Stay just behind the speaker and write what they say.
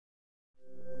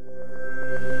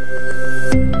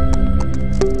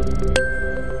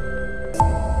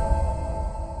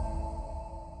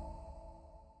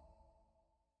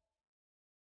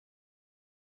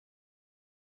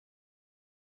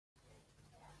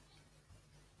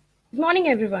Good morning,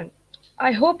 everyone.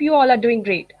 I hope you all are doing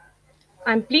great.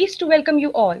 I'm pleased to welcome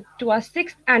you all to our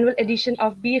sixth annual edition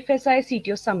of BFSI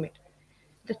CTO Summit.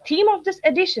 The theme of this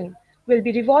edition will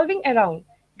be revolving around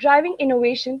driving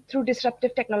innovation through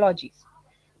disruptive technologies.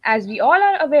 As we all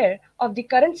are aware of the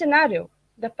current scenario,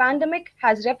 the pandemic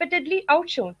has repeatedly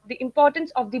outshone the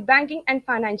importance of the banking and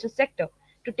financial sector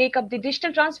to take up the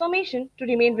digital transformation to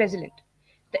remain resilient.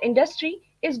 The industry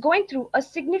is going through a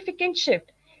significant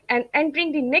shift and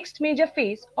entering the next major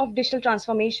phase of digital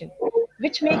transformation,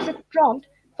 which makes it prompt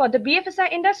for the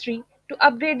BFSI industry to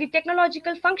upgrade the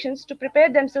technological functions to prepare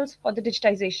themselves for the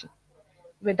digitization.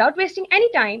 Without wasting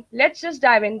any time, let's just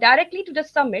dive in directly to the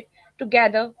summit to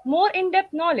gather more in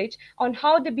depth knowledge on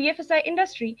how the BFSI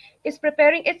industry is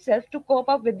preparing itself to cope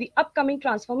up with the upcoming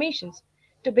transformations.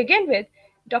 To begin with,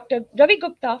 Dr. Ravi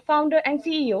Gupta, founder and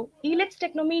CEO, Elets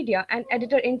Technomedia, and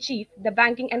editor in chief, the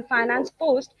Banking and Finance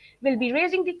Post, will be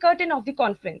raising the curtain of the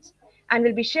conference and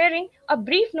will be sharing a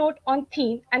brief note on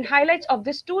theme and highlights of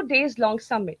this 2 days long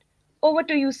summit. Over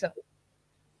to you, sir.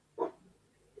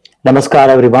 Namaskar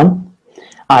everyone.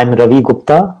 I am Ravi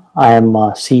Gupta. I am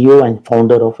CEO and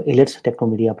founder of Elets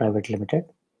Technomedia Private Limited.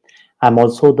 I am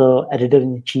also the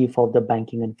editor-in-chief of the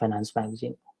Banking and Finance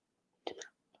magazine.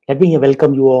 Let me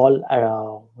welcome you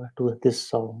all to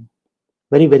this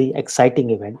very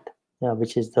exciting event,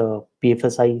 which is the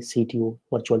BFSI CTO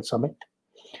Virtual Summit.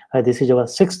 This is our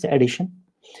sixth edition,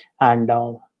 and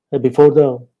before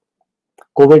the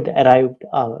COVID arrived,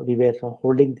 we were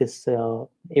holding this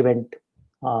event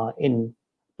in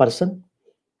person.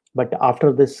 But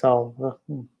after this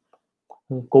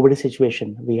COVID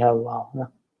situation, we have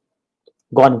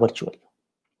gone virtual.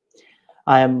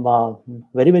 I am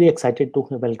very excited to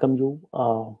welcome you.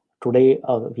 Today,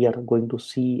 we are going to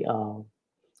see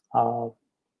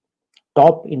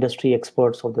top industry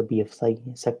experts of the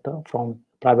BFSI sector, from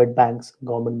private banks,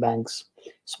 government banks,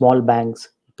 small banks,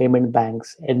 payment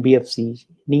banks, NBFCs,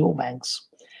 neo banks,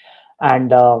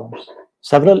 and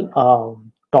several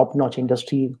top-notch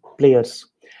industry players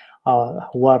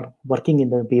who are working in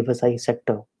the BFSI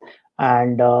sector,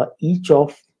 and each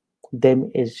of them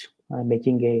is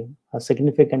making a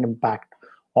significant impact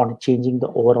on changing the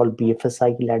overall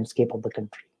BFSI landscape of the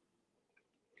country.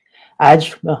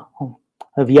 As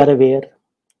we are aware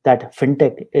that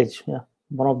fintech is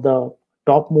one of the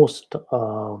topmost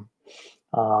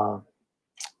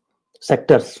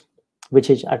sectors which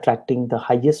is attracting the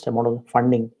highest amount of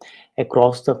funding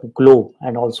across the globe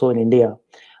and also in India,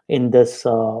 in this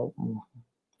from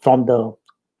the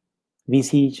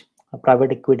VCs,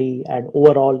 private equity, and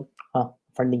overall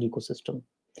funding ecosystem.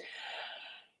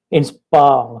 In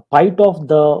spite of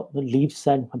the leaps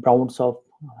and bounds of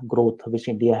growth which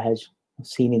India has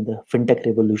seen in the fintech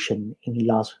revolution in the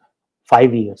last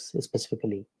 5 years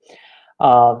specifically,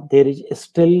 there is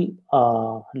still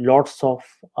lots of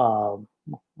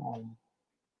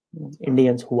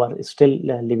Indians who are still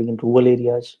living in rural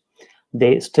areas.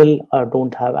 They still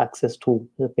don't have access to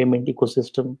the payment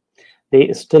ecosystem.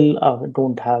 They still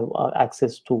don't have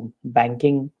access to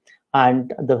banking,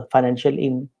 and the financial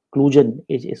inclusion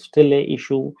is still a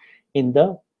issue in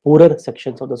the poorer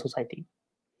sections of the society.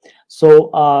 So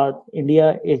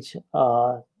India is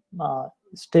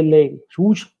still a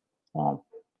huge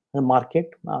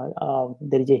market.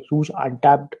 There is a huge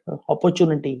untapped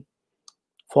opportunity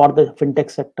for the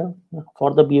fintech sector,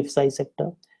 for the BFSI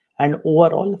sector, and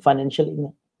overall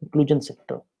financial inclusion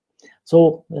sector.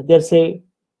 So there's a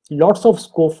lots of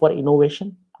scope for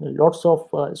innovation, lots of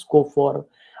scope for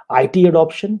IT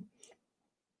adoption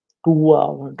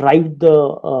to drive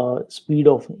the speed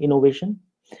of innovation,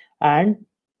 and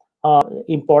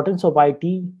importance of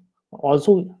IT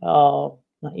also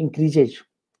increases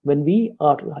when we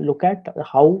look at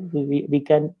how we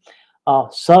can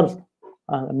serve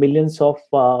millions of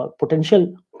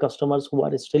potential customers who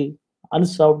are still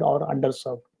unserved or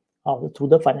underserved through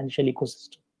the financial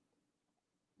ecosystem.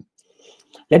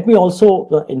 Let me also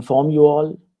inform you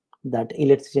all that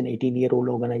Elets is an 18-year-old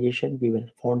organization. We were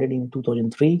founded in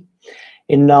 2003.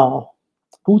 In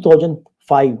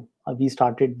 2005, we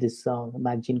started this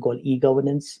magazine called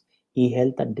E-Governance,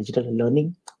 E-Health, and Digital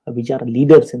Learning, which are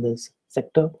leaders in this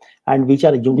sector and which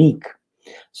are unique.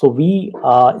 So we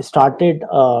started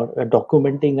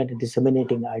documenting and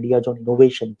disseminating ideas on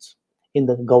innovations in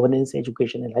the governance,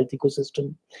 education, and health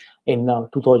ecosystem in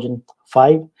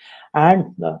 2005.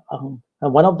 And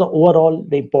one of the overall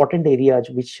the important areas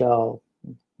which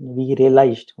we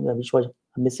realized which was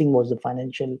missing was the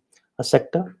financial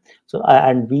sector. So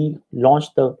and we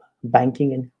launched the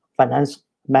Banking and Finance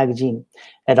magazine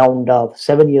around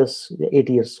 8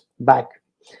 years back,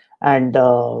 and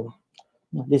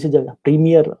this is a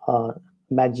premier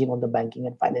magazine on the banking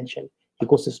and financial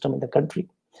ecosystem in the country.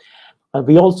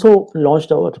 We also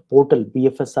launched our portal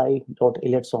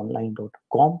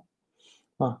bfsi.eletsonline.com,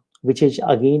 which is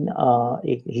again a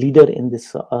leader in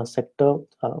this sector,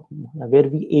 where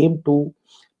we aim to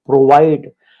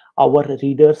provide our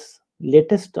readers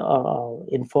latest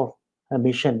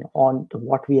information on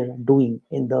what we are doing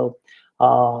in the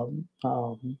uh,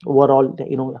 overall,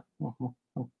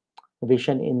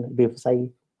 vision in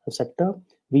BFSI sector.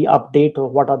 We update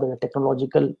what are the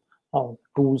technological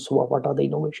tools, what are the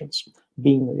innovations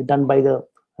being done by the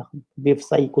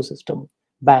BFSI ecosystem,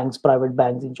 banks, private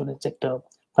banks, insurance sector,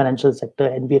 financial sector,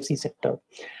 NBFC sector,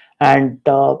 and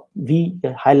we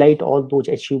highlight all those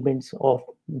achievements of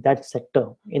that sector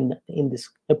in this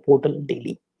portal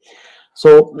daily.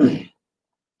 So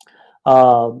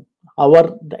uh,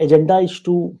 our agenda is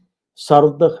to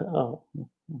serve the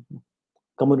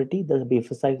community, the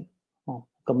BFSI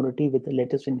community, with the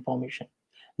latest information,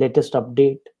 latest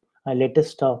update,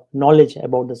 latest knowledge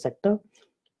about the sector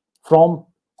from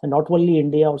not only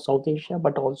India or South Asia,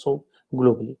 but also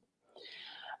globally.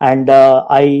 And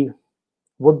I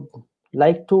would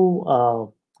like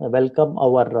to welcome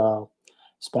our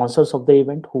sponsors of the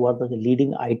event, who are the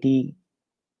leading IT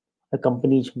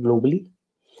companies globally.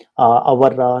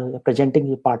 Our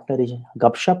presenting partner is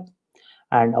Gupta,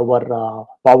 and our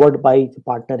powered by the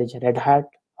partner is Red Hat.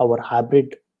 Our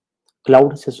hybrid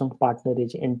cloud system partner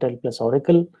is Intel plus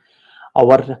Oracle.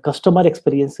 Our customer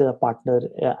experience partner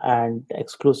and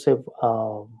exclusive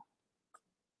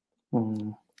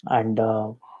mm, and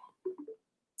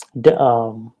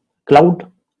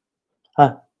cloud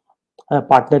uh,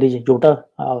 partner is Jota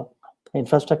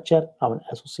Infrastructure. Our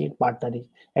associate partner is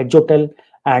Edgehotel,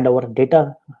 and our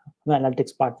data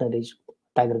analytics partner is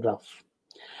TigerGraph.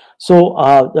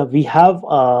 So we have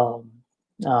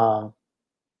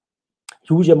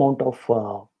huge amount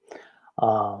of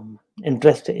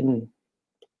interest in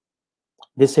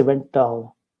this event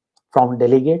from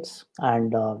delegates,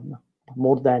 and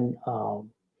more than um,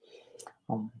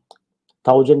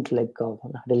 thousand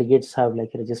delegates have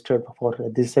registered for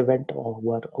this event.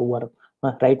 Over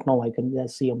right now, I can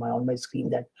just see on my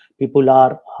screen that people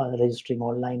are registering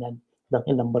online, and the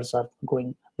numbers are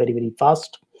going very very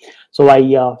fast. So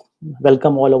I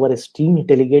welcome all our esteemed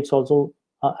delegates also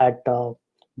at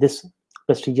this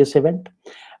prestigious event.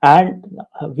 And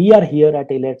we are here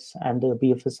at Elets and the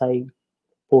BFSI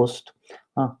Post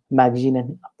magazine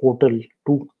and portal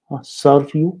to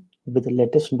serve you with the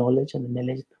latest knowledge and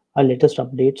the latest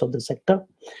updates of the sector.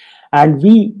 And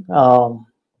we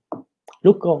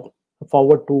look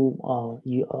forward to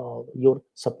your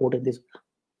support in this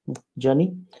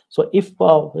journey. So if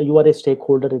you are a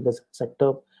stakeholder in this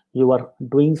sector, you are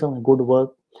doing some good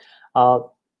work, uh,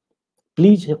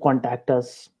 please contact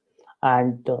us,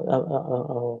 and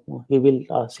we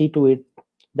will see to it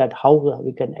that how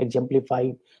we can exemplify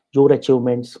your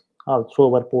achievements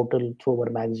through our portal, through our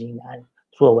magazine, and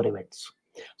through our events.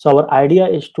 So our idea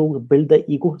is to build the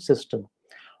ecosystem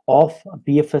of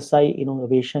BFSI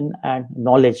innovation and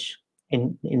knowledge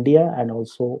in India and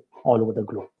also all over the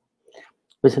globe.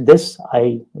 With this,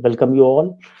 I welcome you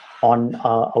all on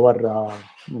our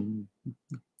mm,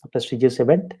 prestigious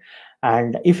event.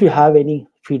 And if you have any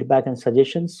feedback and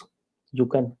suggestions, you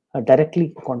can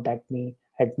directly contact me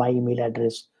at my email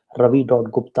address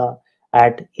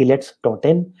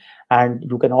ravi.gupta@elets.in. And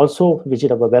you can also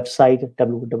visit our website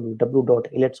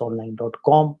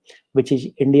www.eletsonline.com, which is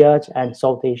India's and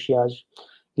South Asia's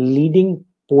leading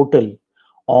portal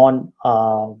on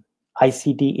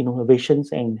ICT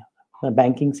innovations in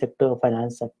banking sector,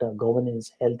 finance sector,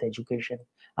 governance, health, education,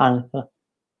 and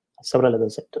several other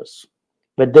sectors.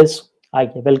 With this, I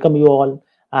welcome you all,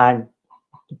 and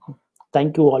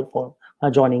thank you all for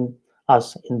joining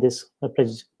us in this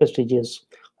prestigious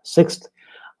sixth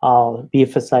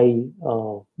BFSI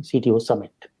CTO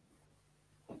Summit.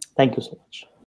 Thank you so much.